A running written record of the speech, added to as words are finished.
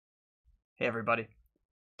Hey everybody.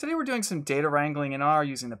 Today we're doing some data wrangling in R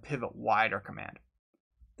using the pivot wider command.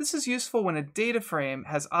 This is useful when a data frame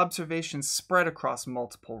has observations spread across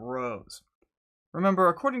multiple rows. Remember,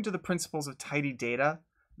 according to the principles of tidy data,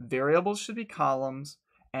 variables should be columns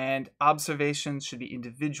and observations should be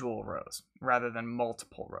individual rows rather than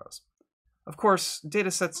multiple rows. Of course, data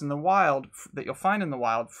sets in the wild that you'll find in the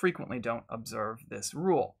wild frequently don't observe this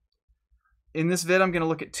rule. In this vid, I'm going to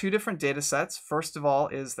look at two different data sets. First of all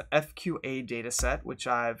is the FQA data set, which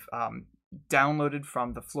I've downloaded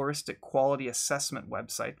from the Floristic Quality Assessment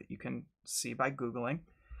website that you can see by Googling.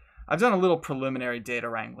 I've done a little preliminary data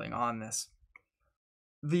wrangling on this.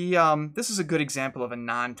 This is a good example of a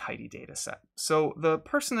non-tidy data set. So the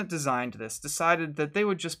person that designed this decided that they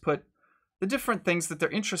would just put the different things that they're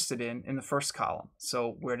interested in the first column.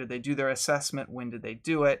 So where did they do their assessment? When did they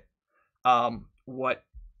do it? What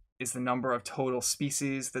is the number of total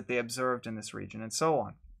species that they observed in this region, and so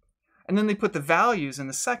on. And then they put the values in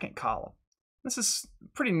the second column. This is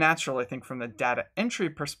pretty natural, I think, from the data entry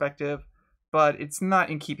perspective, but it's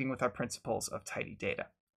not in keeping with our principles of tidy data.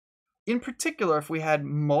 In particular, if we had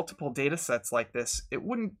multiple data sets like this, it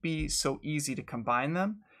wouldn't be so easy to combine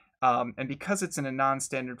them. And because it's in a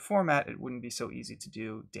non-standard format, it wouldn't be so easy to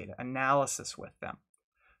do data analysis with them.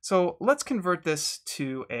 So let's convert this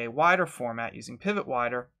to a wider format using pivot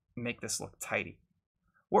wider, make this look tidy.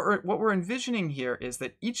 What we're envisioning here is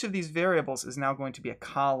that each of these variables is now going to be a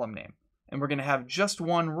column name, and we're going to have just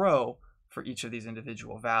one row for each of these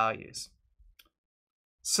individual values.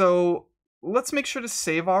 So let's make sure to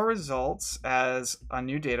save our results as a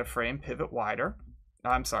new data frame, pivot wider.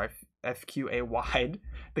 I'm sorry, FQA wide.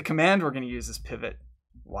 The command we're going to use is pivot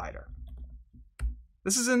wider.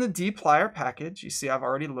 This is in the dplyr package. You see I've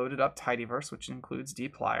already loaded up tidyverse, which includes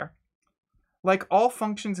dplyr. Like all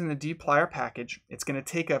functions in the dplyr package, it's going to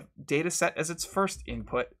take a data set as its first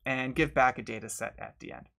input and give back a data set at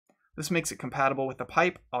the end. This makes it compatible with the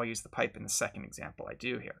pipe. I'll use the pipe in the second example I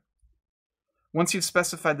do here. Once you've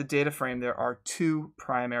specified the data frame, there are two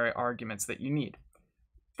primary arguments that you need.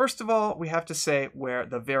 First of all, we have to say where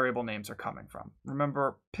the variable names are coming from.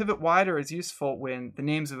 Remember, pivot wider is useful when the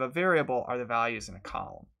names of a variable are the values in a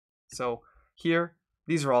column. So here,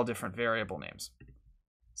 these are all different variable names.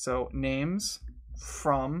 So names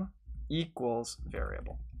from equals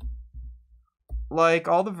variable. Like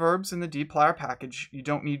all the verbs in the dplyr package, you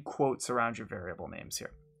don't need quotes around your variable names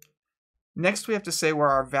here. Next, we have to say where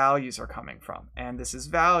our values are coming from. And this is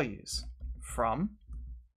values from.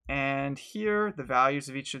 And here, the values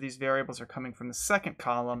of each of these variables are coming from the second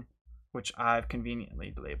column, which I've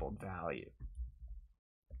conveniently labeled value.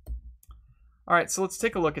 All right, so let's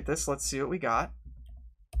take a look at this. Let's see what we got.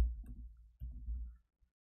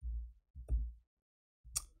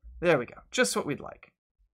 There we go, just what we'd like.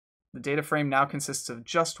 The data frame now consists of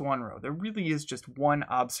just one row. There really is just one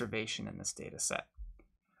observation in this data set.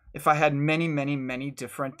 If I had many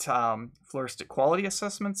different floristic quality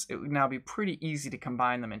assessments, it would now be pretty easy to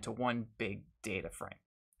combine them into one big data frame.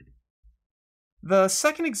 The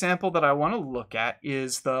second example that I want to look at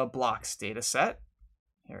is the blocks data set.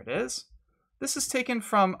 Here it is. This is taken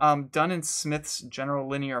from Dunn and Smith's General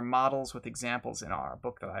Linear Models with Examples in R, a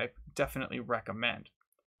book that I definitely recommend.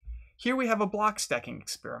 Here we have a block stacking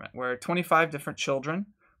experiment where 25 different children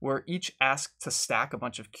were each asked to stack a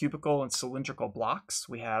bunch of cubical and cylindrical blocks.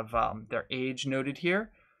 We have their age noted here.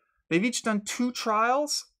 They've each done 2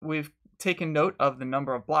 trials. We've taken note of the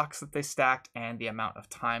number of blocks that they stacked and the amount of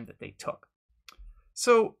time that they took.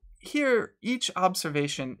 So here, each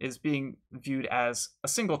observation is being viewed as a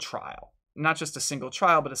single trial. Not just a single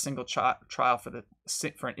trial, but a single trial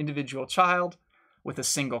for an individual child with a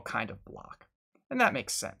single kind of block. And that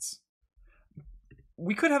makes sense.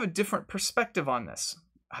 We could have a different perspective on this,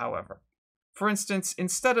 however. For instance,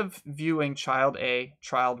 instead of viewing child A,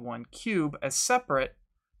 child 1 cube as separate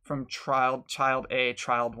from child A,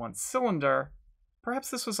 child 1 cylinder, perhaps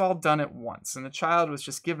this was all done at once and the child was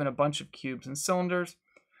just given a bunch of cubes and cylinders.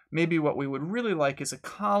 Maybe what we would really like is a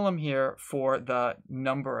column here for the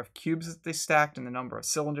number of cubes that they stacked and the number of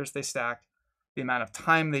cylinders they stacked, the amount of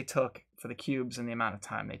time they took for the cubes and the amount of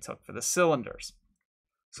time they took for the cylinders.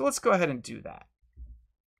 So let's go ahead and do that.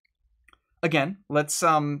 Again, let's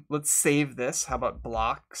save this. How about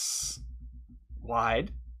blocks wide?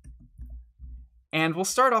 And we'll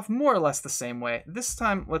start off more or less the same way. This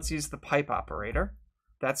time, let's use the pipe operator.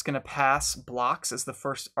 That's going to pass blocks as the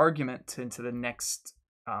first argument into the next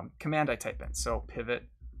command I type in. So pivot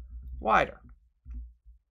wider.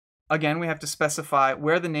 Again, we have to specify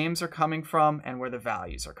where the names are coming from and where the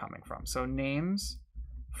values are coming from. So names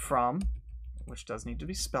from, which does need to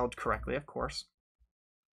be spelled correctly, of course.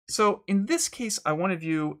 So in this case, I want to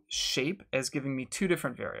view shape as giving me two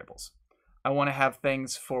different variables. I want to have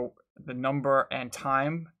things for the number and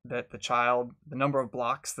time that the number of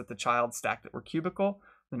blocks that the child stacked that were cubical,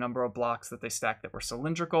 the number of blocks that they stacked that were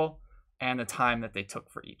cylindrical, and the time that they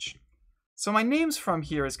took for each. So my names from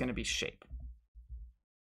here is going to be shape.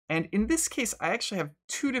 And in this case, I actually have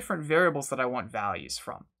two different variables that I want values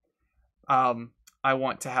from. I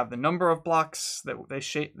want to have the number of blocks that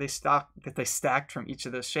they stacked from each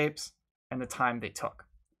of those shapes and the time they took.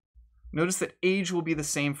 Notice that age will be the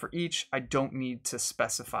same for each. I don't need to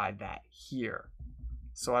specify that here.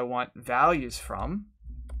 So I want values from,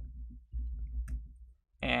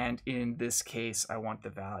 and in this case, I want the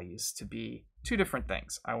values to be two different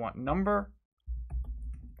things. I want number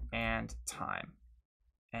and time,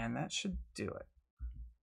 and that should do it.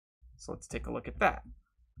 So let's take a look at that.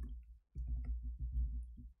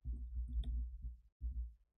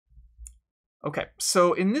 Okay,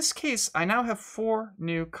 so in this case, I now have 4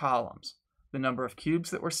 new columns. The number of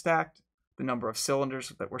cubes that were stacked, the number of cylinders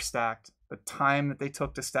that were stacked, the time that they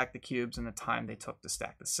took to stack the cubes, and the time they took to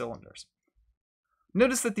stack the cylinders.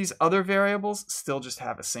 Notice that these other variables still just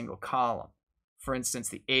have a single column. For instance,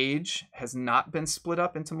 the age has not been split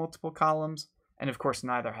up into multiple columns, and of course,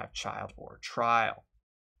 neither have child or trial.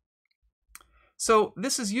 So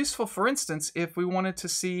this is useful, for instance, if we wanted to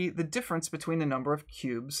see the difference between the number of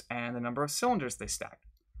cubes and the number of cylinders they stacked.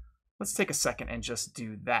 Let's take a second and just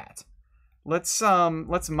do that. Let's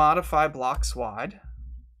modify blocks wide.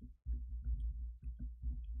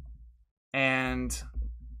 And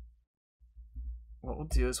what we'll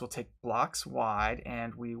do is we'll take blocks wide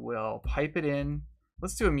and we will pipe it in.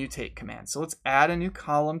 Let's do a mutate command. So let's add a new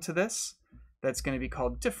column to this that's going to be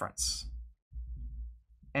called difference.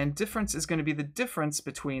 And difference is going to be the difference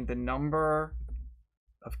between the number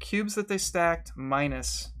of cubes that they stacked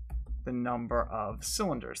minus the number of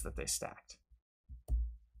cylinders that they stacked.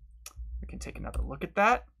 We can take another look at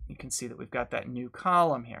that. You can see that we've got that new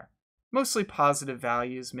column here. Mostly positive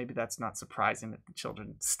values. Maybe that's not surprising that the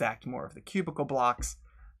children stacked more of the cubical blocks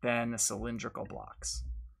than the cylindrical blocks.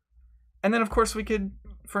 And then, of course, we could,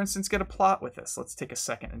 for instance, get a plot with this. Let's take a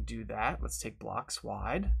second and do that. Let's take blocks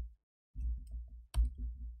wide.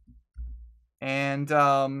 And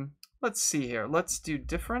let's see here. Let's do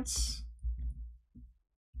difference.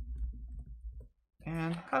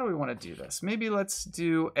 And how do we want to do this? Maybe let's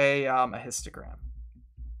do a histogram.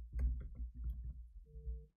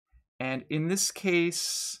 And in this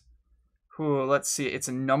case, let's see, it's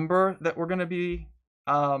a number that we're going to be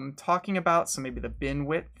talking about. So maybe the bin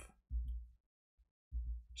width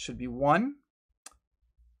should be 1.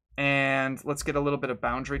 And let's get a little bit of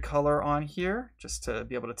boundary color on here just to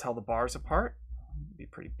be able to tell the bars apart. Be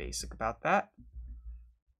pretty basic about that.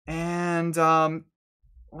 And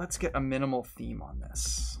let's get a minimal theme on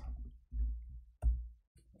this.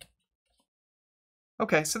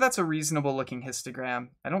 Okay, so that's a reasonable looking histogram.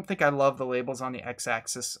 I don't think I love the labels on the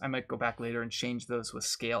x-axis. I might go back later and change those with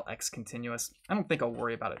scale x continuous. I don't think I'll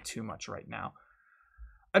worry about it too much right now.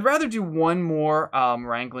 I'd rather do one more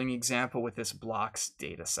wrangling example with this blocks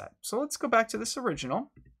data set. So let's go back to this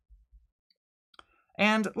original.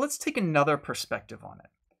 And let's take another perspective on it.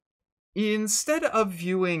 Instead of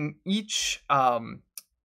viewing the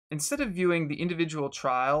individual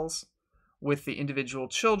trials with the individual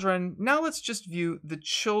children, now let's just view the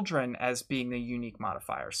children as being the unique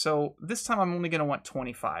modifier. So this time I'm only going to want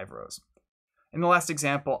 25 rows. In the last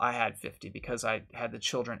example, I had 50 because I had the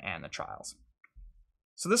children and the trials.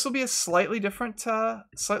 So this will be a slightly different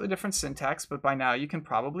syntax, but by now you can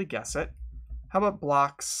probably guess it. How about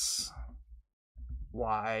blocks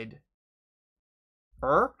wide?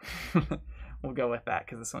 We'll go with that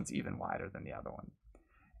because this one's even wider than the other one.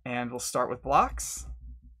 And we'll start with blocks.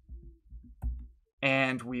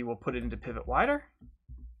 And we will put it into pivot wider.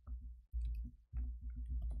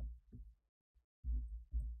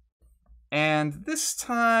 And this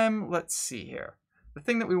time, let's see here. The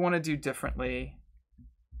thing that we want to do differently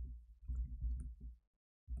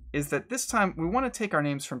is that this time we want to take our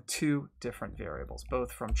names from 2 different variables,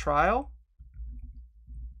 both from trial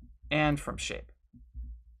and from shape.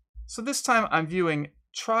 So this time I'm viewing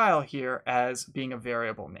trial here as being a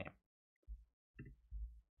variable name.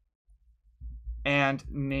 And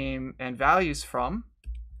name and values from,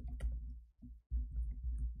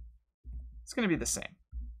 it's going to be the same.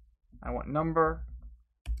 I want number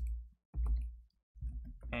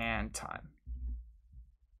and time.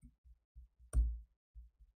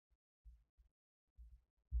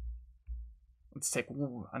 Let's take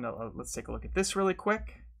a look at this really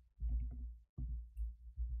quick.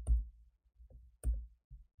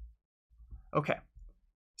 Okay,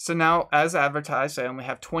 So now, as advertised, I only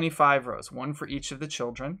have 25 rows, one for each of the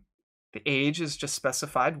children. The age is just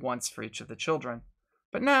specified once for each of the children.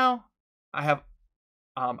 But now I have,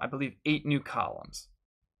 I believe, 8 new columns.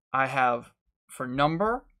 I have for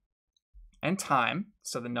number and time,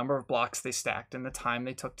 so the number of blocks they stacked and the time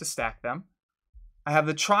they took to stack them. I have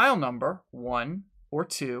the trial number, 1 or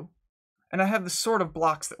 2, and I have the sort of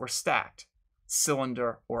blocks that were stacked,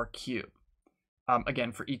 cylinder or cube,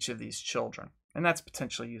 again, for each of these children. And that's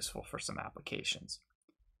potentially useful for some applications.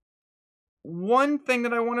 One thing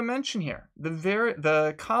that I want to mention here,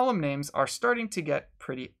 the column names are starting to get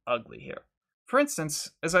pretty ugly here. For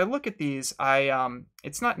instance, as I look at these,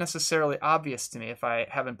 it's not necessarily obvious to me, if I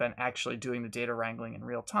haven't been actually doing the data wrangling in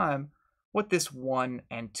real time, what this 1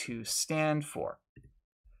 and 2 stand for.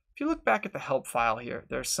 If you look back at the help file here,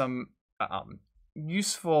 there's some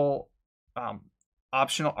useful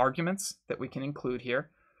optional arguments that we can include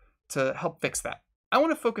here to help fix that. I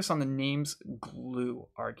want to focus on the names glue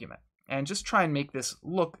argument and just try and make this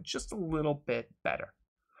look just a little bit better.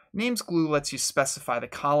 Names glue lets you specify the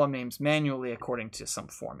column names manually according to some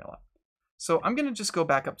formula. So I'm going to just go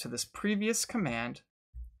back up to this previous command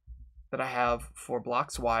that I have for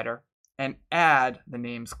blocks wider and add the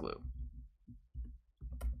names glue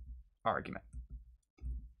argument.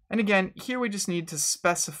 And again, here we just need to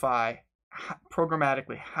specify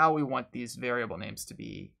programmatically how we want these variable names to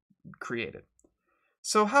be created.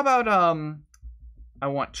 So how about I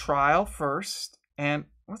want trial first, and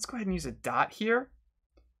let's go ahead and use a dot here.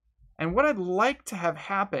 And what I'd like to have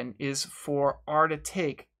happen is for R to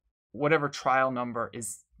take whatever trial number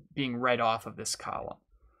is being read off of this column.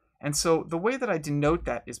 And so the way that I denote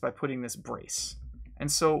that is by putting this brace.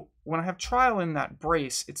 And so when I have trial in that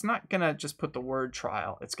brace, it's not going to just put the word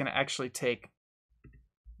trial. It's going to actually take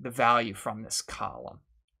the value from this column.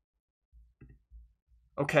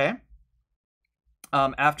 Okay.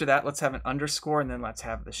 After that, let's have an underscore, and then let's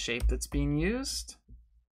have the shape that's being used.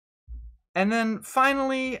 And then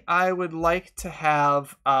finally, I would like to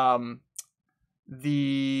have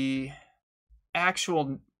the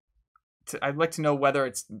actual, I'd like to know whether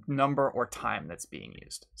it's number or time that's being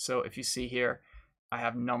used. So if you see here, I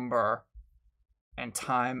have number and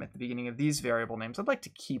time at the beginning of these variable names. I'd like to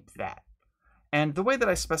keep that. And the way that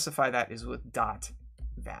I specify that is with dot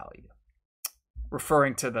value,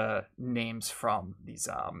 referring to the names from these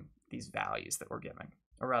values that we're giving,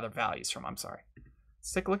 or rather values from, I'm sorry.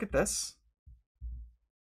 Let's take a look at this.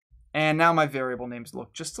 And now my variable names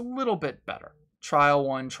look just a little bit better. Trial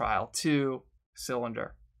 1, trial 2,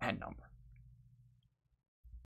 cylinder, and number.